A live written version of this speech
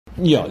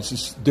Yeah,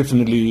 it's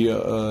definitely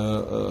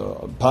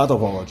part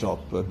of our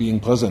job, being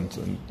present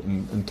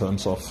in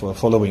terms of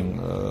following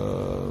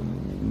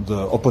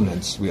the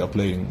opponents we are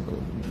playing.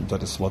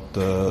 That is what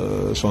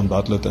Sean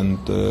Bartlett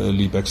and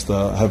Lee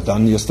Baxter have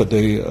done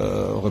yesterday,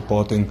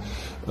 reporting,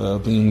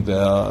 bringing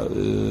their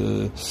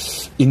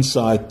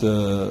insight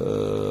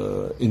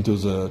into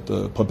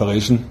the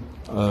preparation.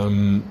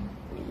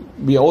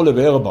 We are all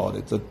aware about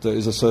it, that there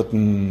is a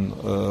certain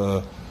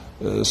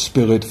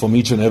spirit from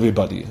each and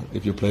everybody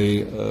if you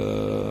play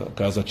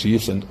Kaiser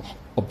Chiefs, and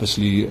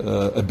obviously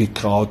a big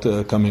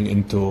crowd coming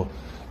into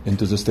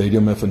the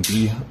stadium,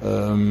 F&B.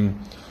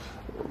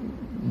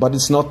 But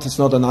it's not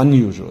an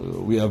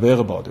unusual. We are aware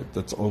about it.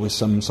 That's always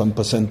some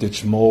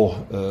percentage more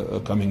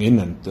coming in,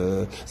 and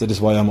that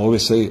is why I'm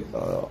always say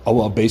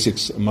our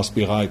basics must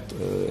be right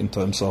in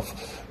terms of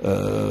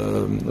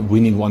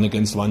winning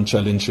 1-against-1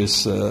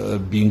 challenges,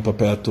 being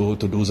prepared to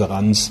do the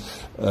runs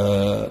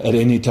at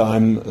any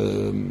time,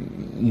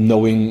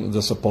 knowing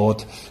the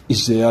support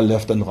is there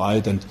left and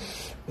right, and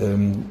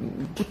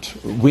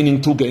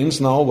winning 2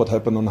 games now, what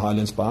happened on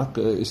Highlands Park,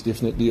 is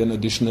definitely an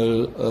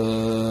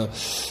additional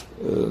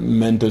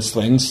mental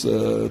strength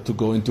to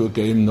go into a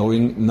game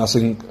knowing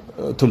nothing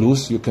to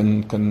lose. You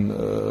can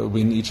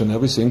win each and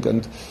everything,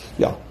 and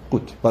yeah,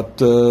 good. But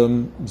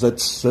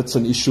that's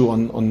an issue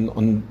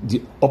on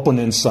the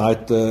opponent's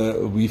side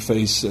we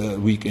face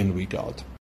week in, week out.